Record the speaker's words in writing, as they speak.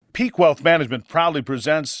Peak Wealth Management proudly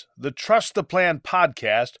presents the Trust the Plan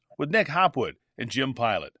podcast with Nick Hopwood and Jim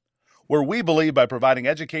Pilot, where we believe by providing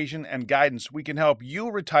education and guidance, we can help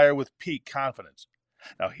you retire with peak confidence.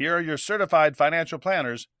 Now, here are your certified financial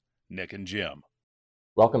planners, Nick and Jim.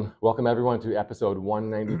 Welcome everyone to episode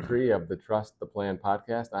 193 of the Trust the Plan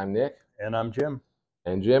podcast. I'm Nick. And I'm Jim.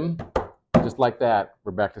 And Jim, just like that,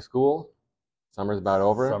 we're back to school. Summer's about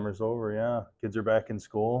over. Summer's over, yeah. Kids are back in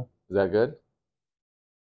school. Is that good?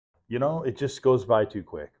 You know, it just goes by too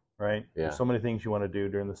quick, right? Yeah. There's so many things you want to do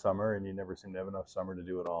during the summer, and you never seem to have enough summer to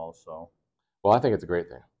do it all. So, well, I think it's a great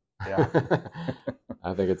thing. Yeah.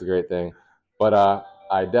 I think it's a great thing. But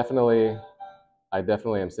I definitely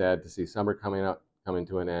am sad to see summer coming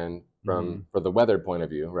to an end for the weather point of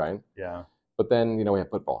view, right? Yeah. But then, we have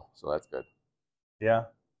football, so that's good. Yeah,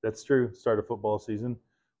 that's true. Start of football season.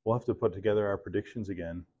 We'll have to put together our predictions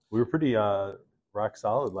again. We were pretty rock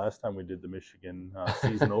solid last time we did the Michigan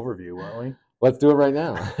season overview, weren't we? Let's do it right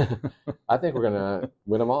now. I think we're going to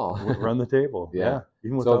win them all. Run the table. Yeah.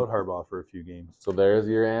 Even without Harbaugh for a few games. So there's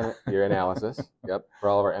your analysis. Yep. For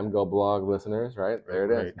all of our MGO blog listeners, right?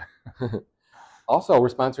 There it is. Also, we're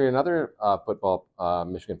sponsoring another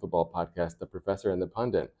Michigan football podcast, The Professor and the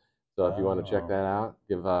Pundit. So if you want to check that out,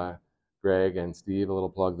 give Greg and Steve a little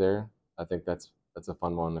plug there. I think that's a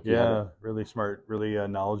fun one. Really smart, really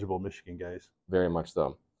knowledgeable Michigan guys. Very much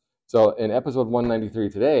so. So in episode 193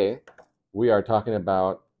 today, we are talking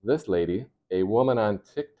about this lady. A woman on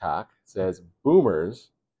TikTok says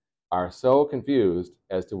boomers are so confused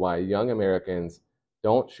as to why young Americans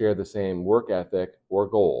don't share the same work ethic or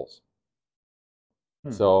goals.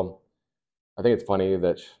 So I think it's funny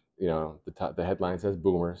that the headline says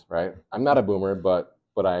boomers, right? I'm not a boomer, but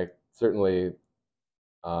I certainly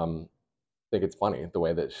think it's funny the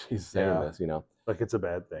way that she's saying this, Like it's a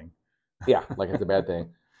bad thing. Yeah, like it's a bad thing.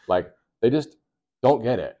 Like they just don't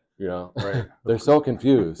get it, Right. They're so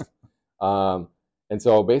confused. And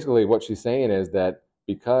so basically what she's saying is that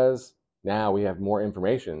because now we have more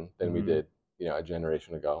information than we did, a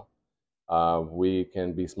generation ago, we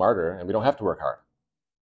can be smarter and we don't have to work hard.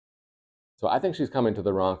 So I think she's coming to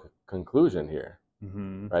the wrong conclusion here,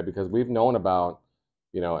 right? Because we've known about,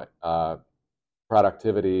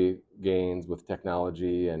 productivity gains with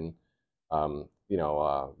technology, and we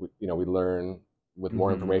learn with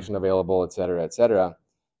more information available, et cetera, et cetera.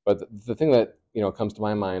 But the thing that comes to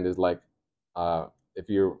my mind is like if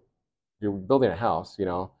you're building a house,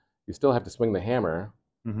 you still have to swing the hammer,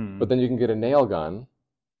 but then you can get a nail gun,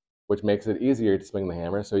 which makes it easier to swing the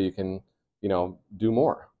hammer, so you can do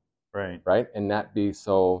more, right, and not be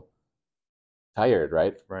so tired,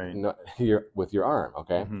 right, with your arm,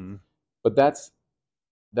 okay. But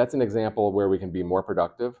that's an example where we can be more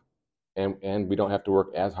productive, and we don't have to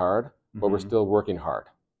work as hard, but we're still working hard.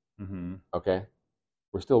 Okay?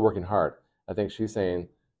 We're still working hard. I think she's saying,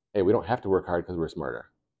 hey, we don't have to work hard because we're smarter.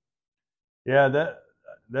 Yeah,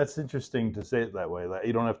 that's interesting to say it that way. Like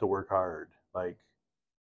you don't have to work hard. Like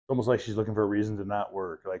it's almost like she's looking for a reason to not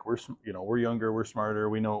work. Like we're younger, we're smarter,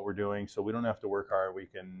 we know what we're doing, so we don't have to work hard.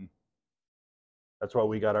 That's why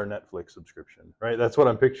we got our Netflix subscription, right? That's what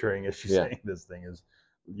I'm picturing as she's saying this thing is,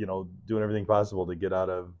 doing everything possible to get out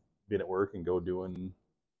of being at work and go doing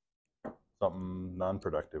something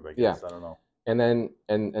non-productive, I guess. I don't know. And then,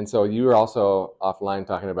 and so you were also offline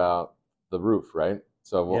talking about the roof, right?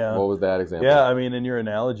 So what was that example? Yeah, I mean, in your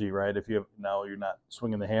analogy, right? If you're not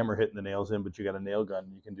swinging the hammer, hitting the nails in, but you got a nail gun,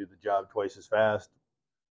 you can do the job twice as fast.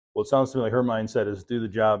 Well, it sounds to me like her mindset is do the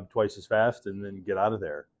job twice as fast and then get out of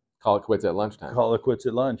there. Call it quits at lunchtime. Call it quits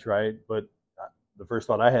at lunch, right? But the first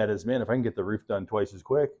thought I had is, man, if I can get the roof done twice as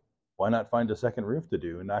quick, why not find a second roof to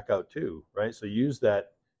do and knock out two, right? So use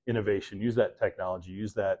that innovation, use that technology,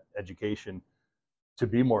 use that education to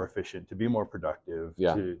be more efficient, to be more productive,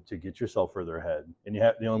 to get yourself further ahead. And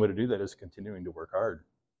the only way to do that is continuing to work hard.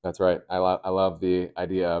 That's right. I love the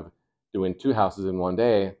idea of doing two houses in one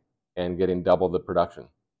day and getting double the production,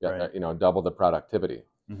 double the productivity.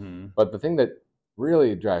 But the thing that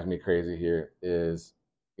really drives me crazy here is,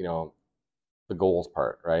 the goals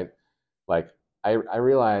part, right? Like I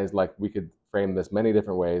realize like we could frame this many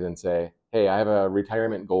different ways and say, hey, I have a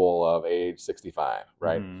retirement goal of age 65,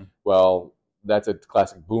 right? Well, that's a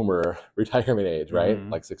classic boomer retirement age, right?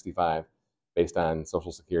 Like 65, based on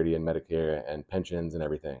Social Security and Medicare and pensions and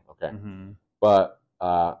everything, okay? But,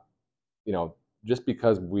 just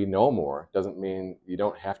because we know more doesn't mean you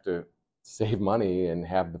don't have to save money and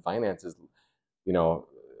have the finances,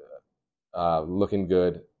 looking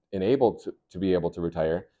good and able to be able to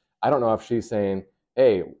retire. I don't know if she's saying,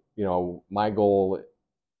 hey, my goal,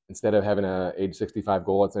 instead of having an age 65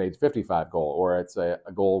 goal, it's an age 55 goal, or it's a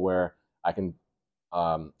goal where I can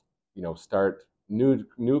start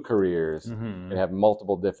new careers Mm-hmm. and have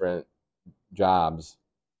multiple different jobs,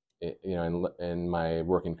 in my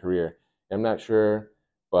working career. I'm not sure,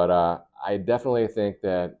 but I definitely think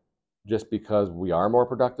that just because we are more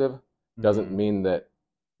productive doesn't Mm-hmm. mean that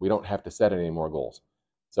we don't have to set any more goals.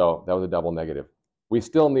 So that was a double negative. We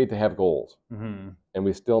still need to have goals, Mm-hmm. and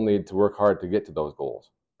we still need to work hard to get to those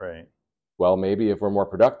goals. Right. Well, maybe if we're more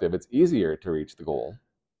productive, it's easier to reach the goal,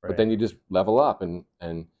 but then Right. you just level up and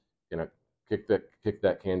kick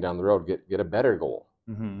that can down the road, get a better goal.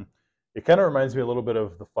 Mm-hmm. It kind of reminds me a little bit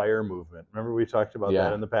of the FIRE movement. Remember we talked about that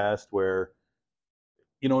Yeah. in the past, where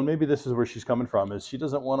and maybe this is where she's coming from, is she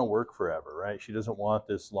doesn't want to work forever, right? She doesn't want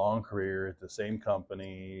this long career at the same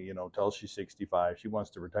company, till she's 65. She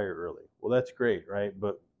wants to retire early. Well, that's great, right?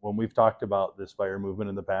 But when we've talked about this FIRE movement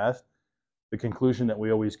in the past, the conclusion that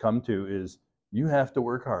we always come to is you have to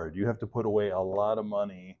work hard. You have to put away a lot of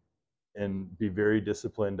money and be very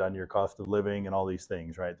disciplined on your cost of living and all these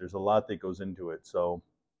things, right? There's a lot that goes into it. So,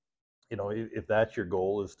 if that's your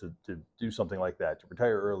goal, is to do something like that, to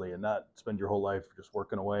retire early and not spend your whole life just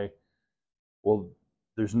working away, well,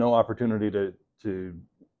 there's no opportunity to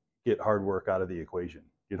get hard work out of the equation.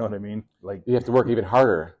 You know what I mean? Like, You have to work even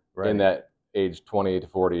harder in right. that age 20 to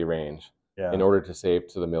 40 range Yeah. in order to save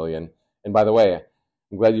to the million. And by the way,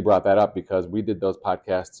 I'm glad you brought that up, because we did those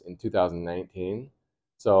podcasts in 2019.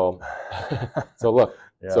 So look,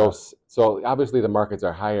 Yeah. so obviously the markets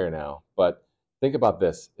are higher now, but think about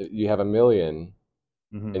this. You have $1 million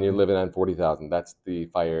and you're Mm-hmm. living on 40,000. That's the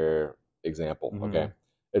FIRE example. Mm-hmm. Okay.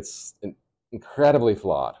 It's incredibly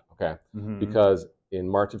flawed. Okay. Mm-hmm. Because in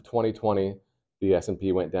March of 2020, the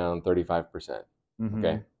S&P went down 35%. Mm-hmm.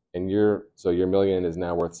 Okay. And your $1 million is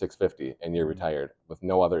now worth 650, and you're Mhm. retired with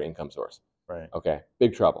no other income source. Right. Okay.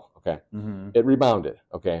 Big trouble. Okay. Mm-hmm. It rebounded.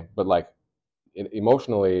 Okay. But like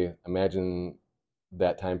emotionally, imagine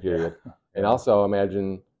that time period. Yeah. And also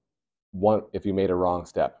imagine if you made a wrong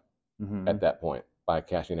step Mm-hmm. at that point by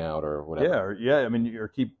cashing out or whatever. Yeah. I mean, you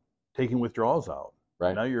keep taking withdrawals out.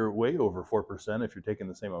 Right. Now you're way over 4% if you're taking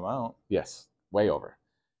the same amount. Yes, way over.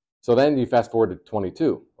 So then you fast forward to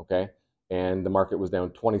 22, okay, and the market was down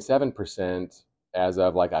 27% as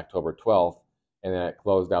of like October 12th, and then it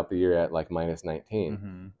closed out the year at like minus 19.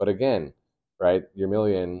 Mm-hmm. But again, right, your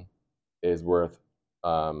million is worth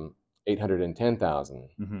 810,000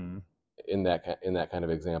 Mm-hmm. in that kind of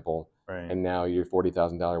example, Right. and now your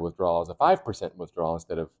 $40,000 withdrawal is a 5% withdrawal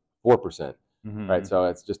instead of 4%, Mm-hmm. right? So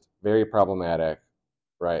it's just very problematic.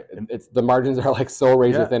 Right. It's the margins are like so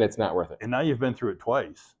razor thin, it's not worth it. And now you've been through it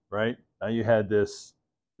twice, right? Now you had this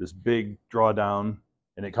big drawdown,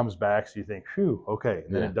 and it comes back, so you think, phew, okay.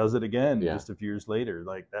 And then it does it again just a few years later.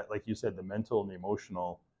 Like that, like you said, the mental and the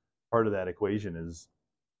emotional part of that equation is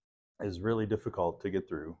really difficult to get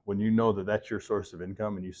through when you know that that's your source of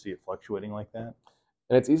income and you see it fluctuating like that.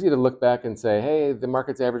 And it's easy to look back and say, hey, the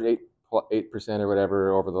market's averaged 8% or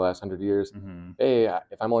whatever over the last 100 years. Mm-hmm. Hey,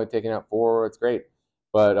 if I'm only taking out 4, it's great.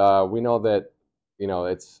 But we know that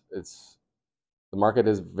it's the market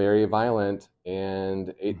is very violent,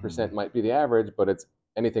 and 8% might be the average, but it's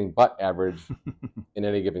anything but average in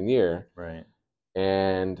any given year. Right.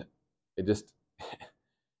 And it just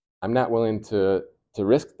I'm not willing to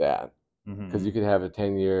risk that, because you could have a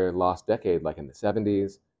 10-year lost decade like in the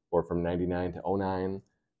 70s, or from 99 to 09,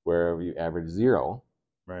 where you average 0.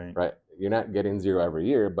 Right. You're not getting 0 every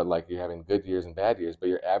year, but like you're having good years and bad years, but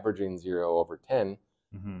you're averaging 0 over 10.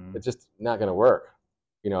 Mm-hmm. It's just not going to work.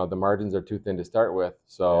 The margins are too thin to start with.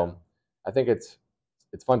 So I think it's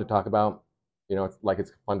fun to talk about.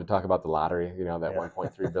 It's fun to talk about the lottery, that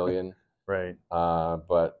 1.3 billion. Right.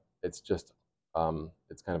 But it's just,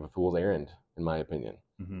 it's kind of a fool's errand, in my opinion.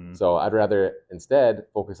 Mm-hmm. So I'd rather instead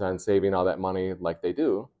focus on saving all that money like they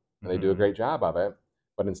do, and they do a great job of it.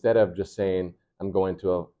 But instead of just saying, I'm going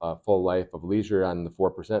to a full life of leisure on the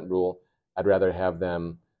 4% rule, I'd rather have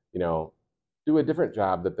them, do a different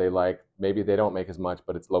job that they like. Maybe they don't make as much,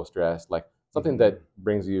 but it's low stress, like something that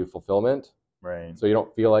brings you fulfillment. Right. So you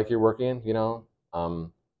don't feel like you're working,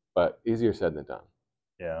 but easier said than done.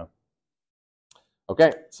 Yeah.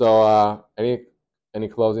 Okay. So any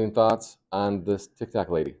closing thoughts on this TikTok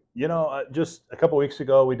lady? Just a couple of weeks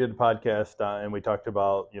ago, we did a podcast and we talked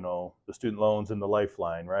about, the student loans and the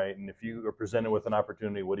lifeline, right? And if you are presented with an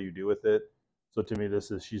opportunity, what do you do with it? So to me,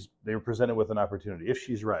 they were presented with an opportunity. If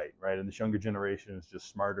she's right? And this younger generation is just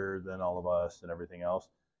smarter than all of us and everything else.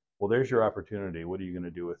 Well, there's your opportunity. What are you going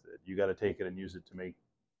to do with it? You got to take it and use it to make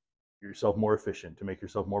yourself more efficient, to make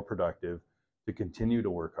yourself more productive, to continue to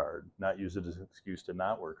work hard, not use it as an excuse to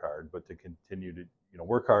not work hard, but to continue to,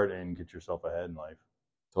 work hard and get yourself ahead in life.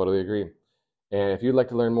 Totally agree. And if you'd like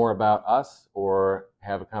to learn more about us or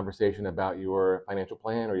have a conversation about your financial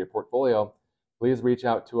plan or your portfolio, please reach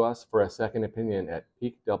out to us for a second opinion at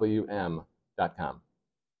peakwm.com.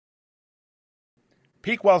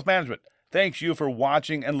 Peak Wealth Management thanks you for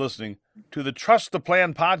watching and listening to the Trust the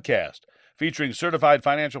Plan podcast, featuring certified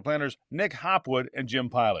financial planners Nick Hopwood and Jim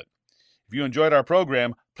Pilot. If you enjoyed our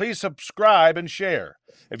program, please subscribe and share.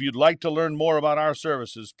 If you'd like to learn more about our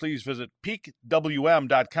services, please visit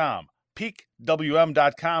peakwm.com.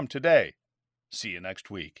 peakwm.com today. See you next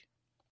week.